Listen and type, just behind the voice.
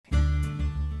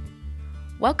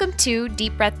Welcome to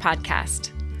Deep Breath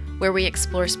Podcast, where we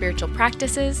explore spiritual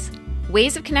practices,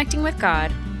 ways of connecting with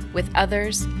God, with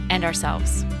others, and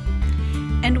ourselves.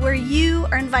 And where you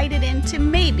are invited in to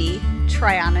maybe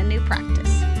try on a new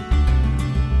practice.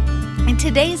 In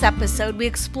today's episode, we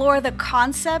explore the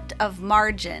concept of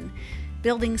margin,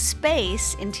 building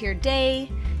space into your day,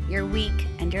 your week,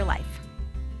 and your life.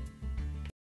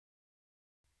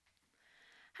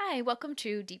 Hi, welcome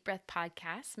to Deep Breath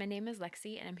Podcast. My name is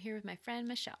Lexi, and I'm here with my friend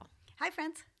Michelle. Hi,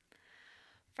 friends.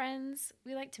 Friends,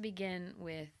 we like to begin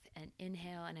with an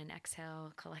inhale and an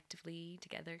exhale collectively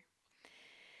together.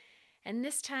 And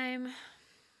this time,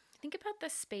 think about the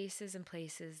spaces and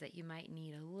places that you might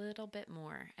need a little bit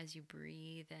more as you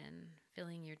breathe in,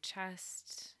 filling your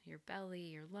chest, your belly,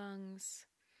 your lungs.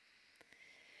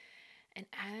 And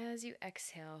as you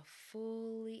exhale,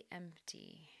 fully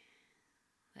empty.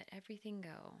 Let everything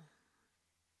go.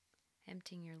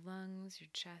 Emptying your lungs, your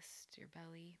chest, your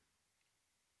belly.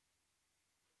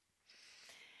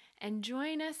 And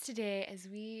join us today as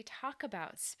we talk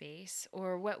about space,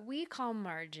 or what we call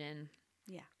margin.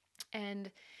 Yeah.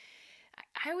 And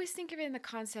I always think of it in the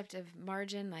concept of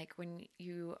margin, like when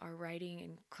you are writing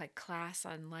in like class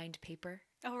on lined paper.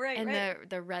 Oh, right, and right.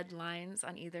 the red lines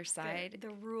on either side. The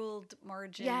ruled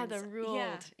margins. Yeah, the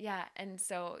ruled. Yeah. And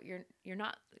so you're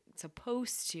not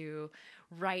supposed to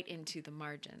write into the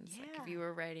margins. Yeah. Like if you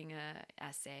were writing a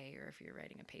essay or if you're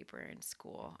writing a paper in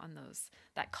school on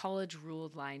that college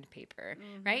ruled lined paper,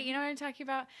 right? You know what I'm talking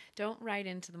about? Don't write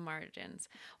into the margins.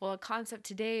 Well, a concept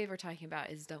today we're talking about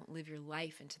is don't live your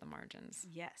life into the margins.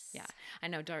 Yes. Yeah. I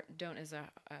know don't is a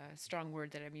strong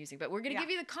word that I'm using, but we're going to give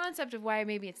you the concept of why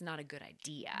maybe it's not a good idea.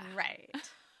 Right.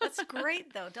 That's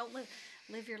great, though. Don't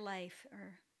live your life,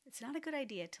 or it's not a good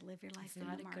idea to live your life in the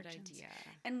margins. It's not a good idea.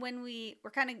 And when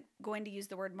we're kind of going to use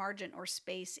the word margin or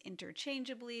space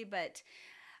interchangeably, but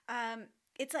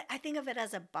it's like I think of it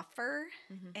as a buffer,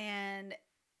 and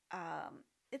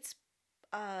it's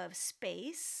a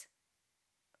space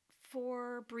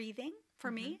for breathing.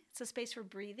 For me, it's a space for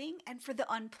breathing and for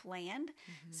the unplanned.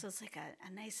 So it's like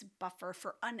a nice buffer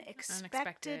for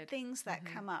unexpected things that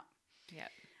come up. Yeah.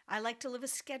 I like to live a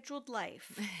scheduled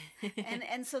life.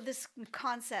 and so this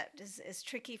concept is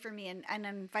tricky for me, and I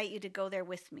invite you to go there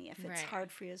with me if it's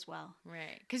hard for you as well.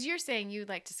 Right. Because you're saying you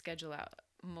like to schedule out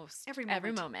every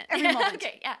moment. Every moment.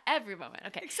 Okay, yeah, every moment.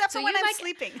 Okay. Except for when I'm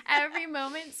sleeping. Every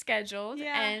moment scheduled,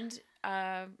 and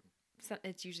so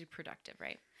it's usually productive,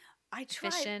 right? I try,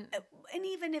 efficient. And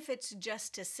even if it's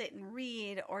just to sit and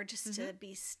read or just to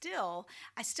be still,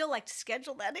 I still like to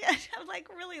schedule that in. I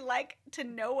really like to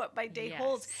know what my day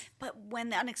holds. But when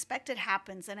the unexpected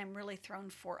happens, then I'm really thrown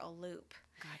for a loop.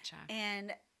 Gotcha.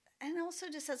 And also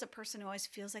just as a person who always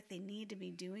feels like they need to be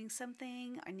doing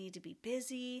something, I need to be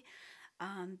busy,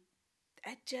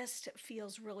 it just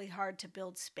feels really hard to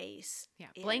build space. Yeah,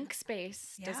 blank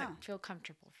space doesn't feel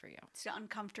comfortable for you. It's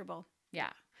uncomfortable. Yeah.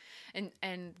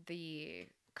 And the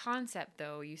concept,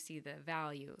 though, you see the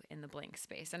value in the blank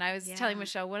space. And I was telling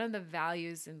Michelle, one of the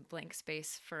values in blank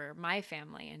space for my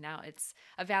family, and now it's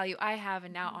a value I have,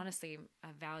 and now honestly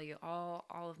a value all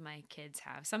of my kids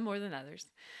have, some more than others,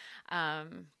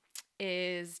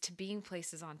 is to being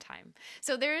places on time.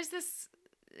 So there is this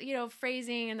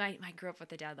phrasing, and I grew up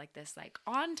with a dad like this, like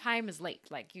on time is late.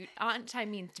 Like on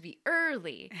time means to be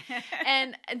early.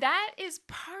 And that is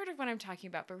part of what I'm talking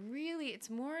about. But really, it's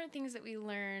more things that we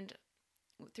learned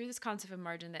through this concept of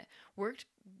margin that works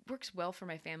well for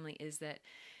my family, is that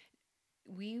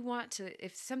we want to,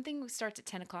 if something starts at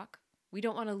 10 o'clock, we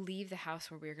don't want to leave the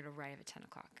house where we're going to arrive at 10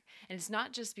 o'clock. And it's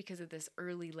not just because of this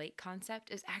early, late concept.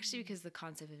 It's actually because of the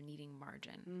concept of needing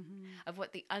margin, of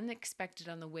what the unexpected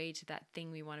on the way to that thing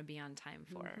we want to be on time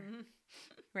for,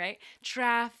 right?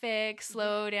 Traffic,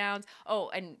 slowdowns. Oh,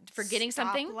 and forgetting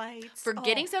something.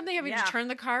 Having to turn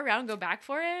the car around and go back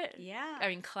for it. Yeah. I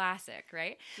mean, classic,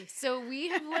 right? So we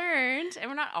have learned, and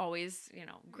we're not always,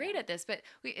 great at this, but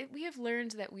we have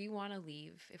learned that we want to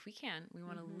leave, if we can, we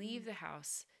want to leave the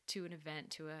house to an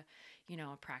event, to a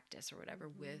practice or whatever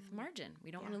with margin.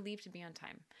 We don't want to leave to be on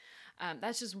time.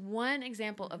 That's just one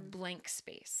example of blank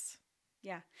space.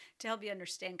 Yeah, to help you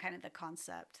understand kind of the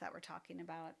concept that we're talking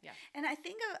about. Yeah. And I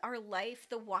think of our life,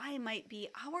 the why might be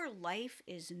our life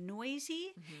is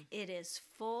noisy. It is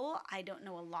full. I don't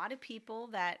know a lot of people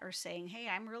that are saying, hey,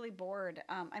 I'm really bored.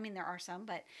 There are some,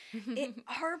 but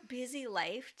our busy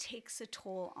life takes a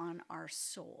toll on our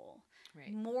soul.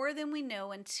 Right. More than we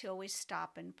know until we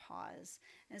stop and pause.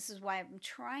 And this is why I'm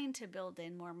trying to build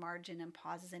in more margin and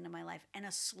pauses into my life, and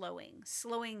a slowing.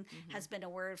 Slowing has been a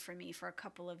word for me for a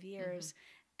couple of years.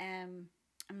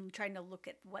 I'm trying to look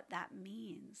at what that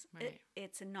means. Right.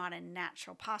 It's not a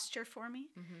natural posture for me.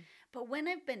 Mm-hmm. But when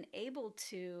I've been able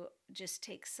to just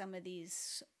take some of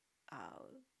these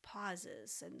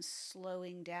pauses and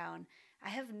slowing down, I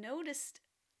have noticed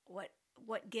what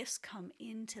gifts come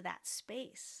into that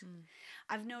space.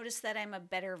 I've noticed that I'm a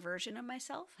better version of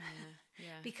myself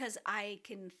because I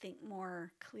can think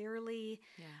more clearly.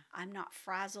 Yeah. I'm not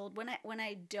frazzled. When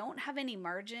I don't have any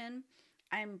margin,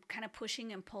 I'm kind of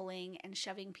pushing and pulling and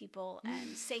shoving people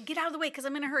and saying, get out of the way because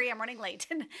I'm in a hurry, I'm running late.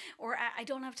 Or I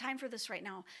don't have time for this right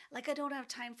now. Like I don't have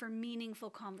time for meaningful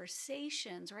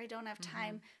conversations, or I don't have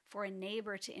time for a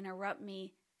neighbor to interrupt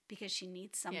me because she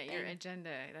needs something. Yeah, your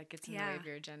agenda, that gets in the way of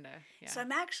your agenda. Yeah. So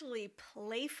I'm actually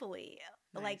playfully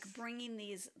Nice. like bringing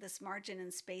this margin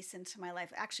and space into my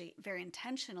life, actually very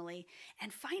intentionally,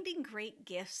 and finding great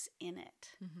gifts in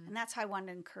it. And that's how I want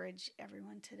to encourage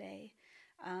everyone today.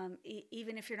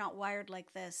 Even if you're not wired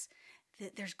like this,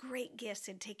 there's great gifts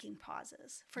in taking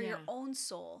pauses for your own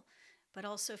soul, but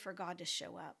also for God to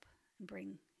show up and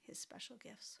bring his special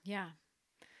gifts. Yeah.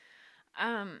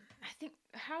 I think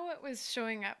how it was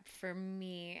showing up for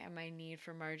me and my need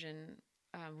for margin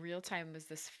real time was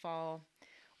this fall,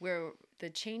 where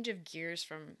the change of gears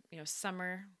from,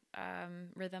 summer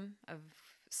rhythm of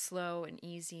slow and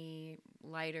easy,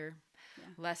 lighter,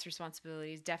 less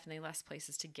responsibilities, definitely less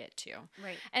places to get to.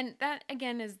 Right. And that,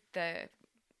 again, is the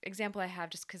example I have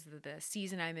just because of the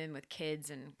season I'm in with kids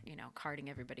and, carting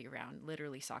everybody around,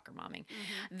 literally soccer momming,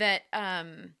 that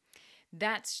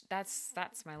that's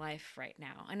my life right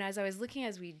now. And as I was looking,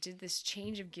 as we did this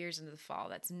change of gears into the fall,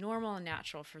 that's normal and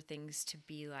natural for things to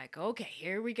be like, okay,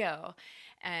 here we go.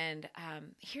 And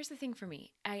here's the thing for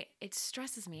me, it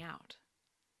stresses me out.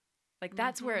 Like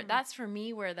that's for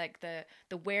me where like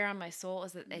the wear on my soul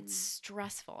is that it's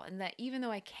stressful, and that even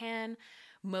though I can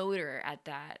motor at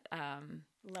that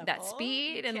that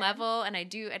speed and level, and I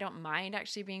don't mind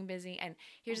actually being busy. And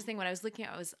here's the thing, when I was looking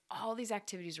at it, all these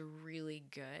activities are really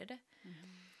good,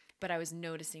 but I was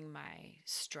noticing my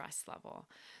stress level.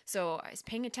 So I was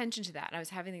paying attention to that. And I was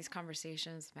having these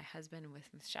conversations with my husband and with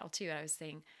Michelle too. And I was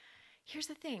saying, here's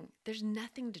the thing, there's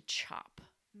nothing to chop.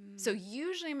 So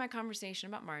usually in my conversation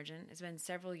about margin, it's been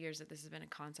several years that this has been a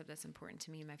concept that's important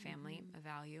to me and my family, a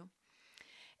value.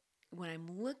 When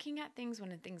I'm looking at things,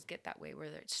 when things get that way,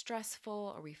 whether it's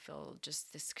stressful or we feel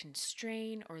just this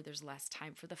constraint or there's less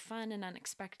time for the fun and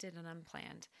unexpected and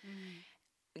unplanned,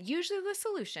 usually the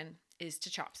solution is to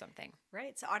chop something. Right.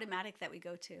 It's automatic that we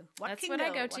go to. That's what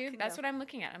I go to. That's what I'm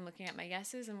looking at. I'm looking at my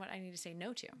yeses and what I need to say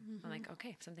no to. I'm like,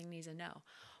 okay, something needs a no.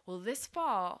 Well, this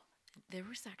fall, there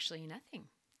was actually nothing.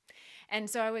 And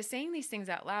so I was saying these things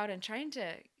out loud and trying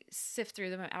to sift through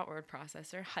them, an outward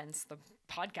processor, hence the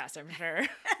podcast, I'm sure.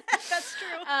 That's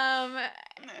true. I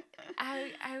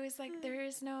was like,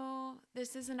 this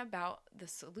isn't about the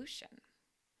solution.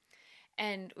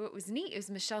 And what was neat is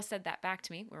Michelle said that back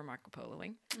to me. We're Marco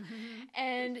Poloing.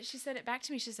 And she said it back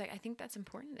to me. She's like, I think that's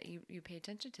important that you pay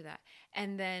attention to that.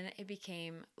 And then it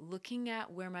became looking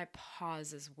at where my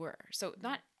pauses were. So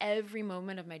not every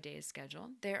moment of my day is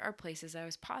scheduled. There are places I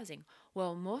was pausing.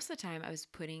 Well, most of the time I was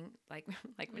putting, like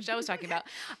Michelle was talking about,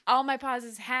 all my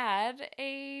pauses had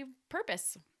a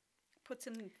purpose. Put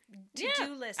some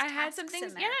to-do list. I had some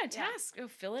things, tasks. Oh,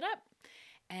 fill it up.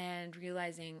 And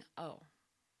realizing,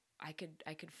 I could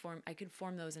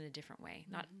form those in a different way.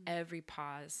 Not every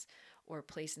pause or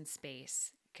place in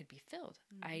space could be filled.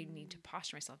 I need to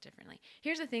posture myself differently.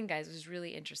 Here's the thing, guys, it was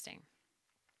really interesting.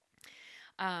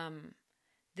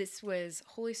 This was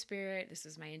Holy Spirit. This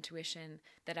was my intuition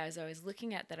that as I was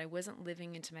looking at that I wasn't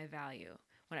living into my value.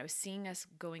 When I was seeing us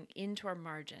going into our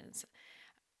margins,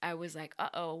 I was like,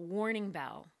 warning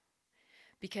bell.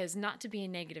 Because not to be a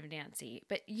negative Nancy,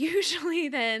 but usually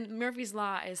then Murphy's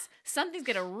Law is something's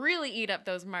going to really eat up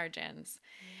those margins.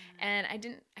 And I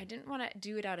didn't want to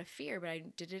do it out of fear, but I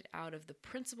did it out of the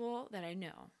principle that I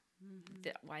know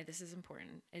that why this is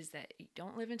important is that you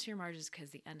don't live into your margins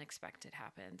because the unexpected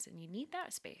happens and you need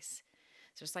that space.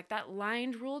 It's just like that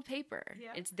lined ruled paper.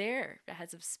 Yeah. It's there. It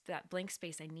has that blank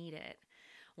space. I need it.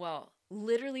 Well,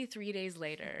 literally 3 days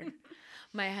later,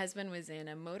 my husband was in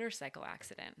a motorcycle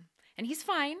accident. And he's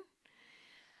fine,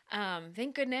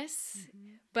 thank goodness,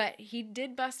 but he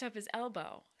did bust up his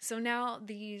elbow. So now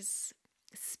these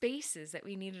spaces that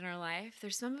we need in our life,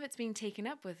 there's some of it's being taken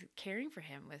up with caring for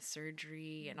him, with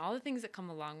surgery and all the things that come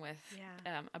along with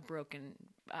a broken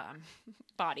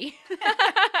body.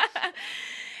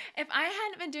 If I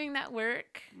hadn't been doing that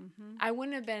work, I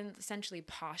wouldn't have been essentially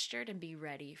postured and be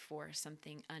ready for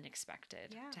something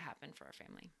unexpected to happen for our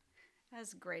family.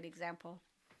 That's a great example.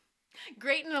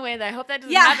 Great in a way that I hope that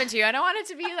doesn't Yeah. happen to you. I don't want it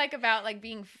to be like about like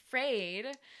being afraid.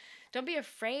 Don't be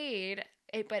afraid.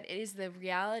 But it is the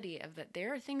reality of that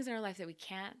there are things in our life that we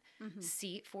can't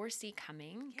foresee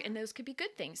coming. Yeah. And those could be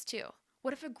good things too.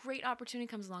 What if a great opportunity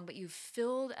comes along, but you've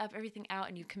filled up everything out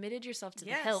and you committed yourself to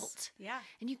the hilt? Yeah.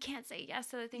 And you can't say yes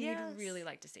to the thing you'd really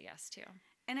like to say yes to.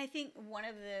 And I think one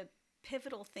of the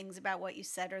pivotal things about what you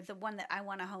said, or the one that I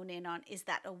want to hone in on, is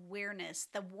that awareness,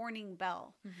 the warning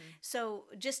bell. So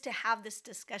just to have this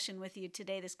discussion with you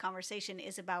today, this conversation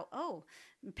is about,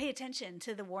 pay attention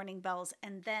to the warning bells,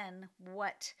 and then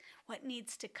what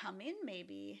needs to come in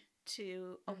maybe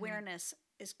to awareness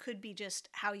could be just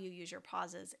how you use your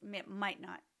pauses. It might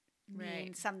not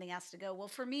mean something has to go. Well,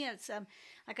 for me, it's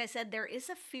like I said, there is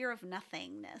a fear of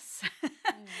nothingness.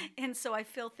 And so I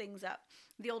fill things up.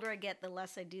 The older I get, the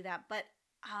less I do that. But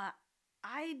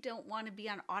I don't want to be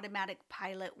on automatic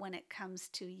pilot when it comes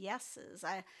to yeses.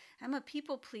 I'm a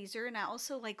people pleaser, and I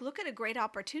also look at a great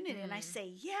opportunity and I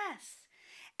say yes.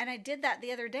 And I did that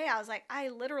the other day. I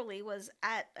literally was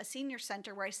at a senior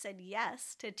center where I said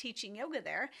yes to teaching yoga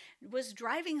there, was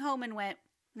driving home and went,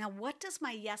 now what does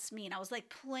my yes mean? I was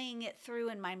playing it through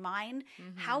in my mind.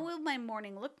 How will my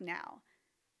morning look now?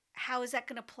 How is that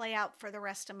going to play out for the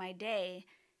rest of my day?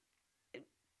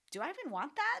 Do I even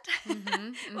want that?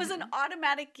 It was an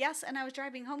automatic yes. And I was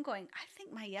driving home going, I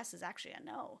think my yes is actually a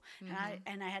no.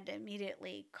 And I had to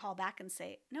immediately call back and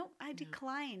say, no, I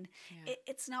decline. Yeah.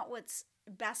 It's not what's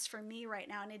best for me right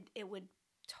now. And it would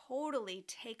totally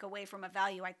take away from a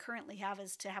value I currently have,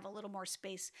 is to have a little more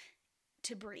space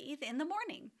to breathe in the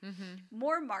morning.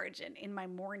 More margin in my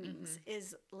mornings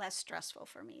is less stressful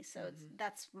for me. So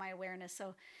that's my awareness.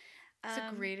 So it's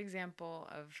a great example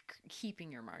of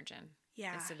keeping your margin.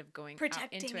 Yeah. Instead of going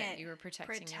protecting out into it. You were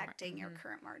protecting your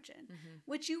current margin,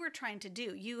 which you were trying to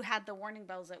do. You had the warning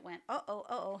bells that went,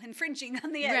 infringing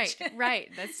on the edge.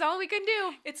 Right. That's all we can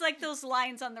do. It's like those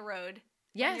lines on the road.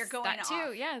 Yes, you're going that too.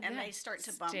 off, Yeah, and they start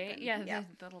to bump. The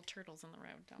little turtles on the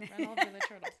road. Don't run over the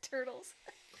turtles. Turtles.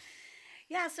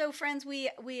 Yeah. So, friends, we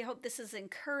hope this has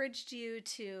encouraged you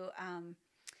to,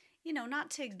 not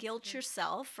to guilt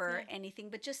yourself or anything,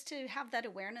 but just to have that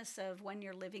awareness of when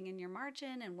you're living in your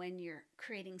margin and when you're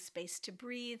creating space to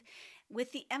breathe,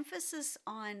 with the emphasis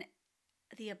on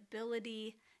the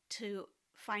ability to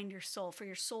find your soul, for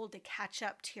your soul to catch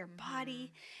up to your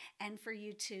body, and for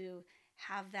you to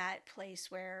have that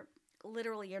place where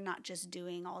literally you're not just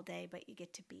doing all day, but you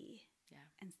get to be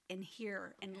and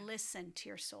hear and listen to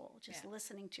your soul, just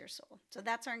listening to your soul. So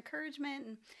that's our encouragement.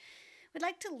 And we'd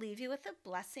like to leave you with a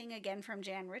blessing again from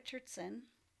Jan Richardson.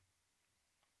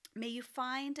 May you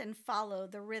find and follow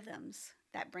the rhythms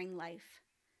that bring life.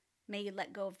 May you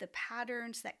let go of the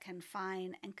patterns that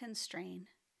confine and constrain.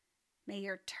 May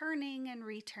your turning and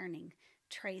returning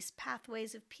trace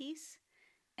pathways of peace,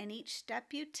 and each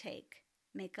step you take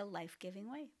make a life-giving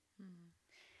way.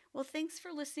 Well, thanks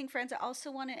for listening, friends. I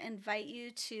also want to invite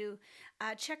you to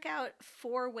check out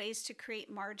 4 ways to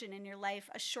create margin in your life,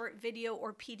 a short video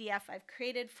or PDF I've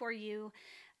created for you.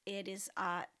 It is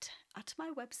at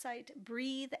my website,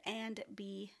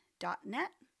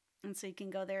 breatheandbe.net. And so you can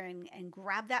go there and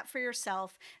grab that for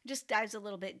yourself. It just dives a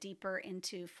little bit deeper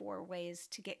into 4 ways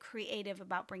to get creative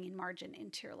about bringing margin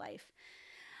into your life.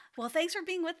 Well, thanks for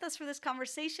being with us for this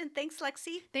conversation. Thanks,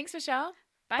 Lexi. Thanks, Michelle.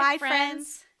 Bye,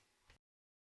 friends.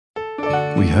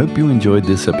 We hope you enjoyed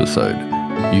this episode.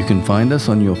 You can find us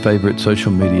on your favorite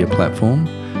social media platform.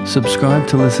 Subscribe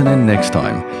to listen in next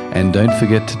time, and don't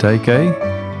forget to take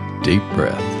a deep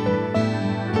breath.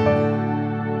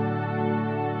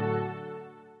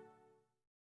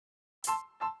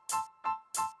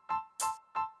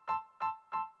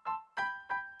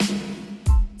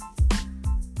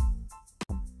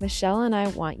 Michelle and I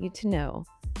want you to know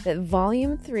that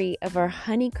Volume 3 of our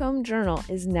Honeycomb Journal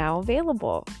is now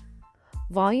available.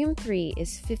 Volume 3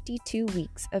 is 52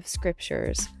 weeks of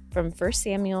scriptures from 1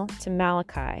 Samuel to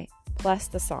Malachi, plus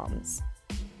the Psalms.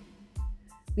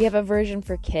 We have a version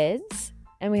for kids,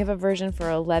 and we have a version for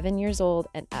 11 years old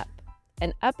and up.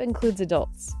 And up includes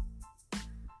adults.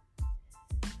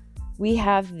 We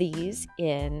have these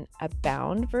in a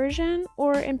bound version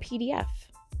or in PDF.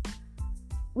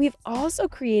 We've also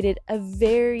created a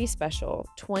very special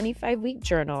 25-week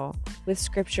journal with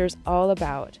scriptures all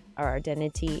about our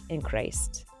identity in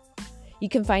Christ. You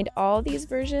can find all these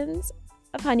versions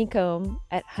of Honeycomb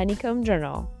at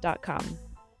honeycombjournal.com.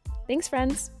 Thanks,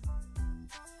 friends.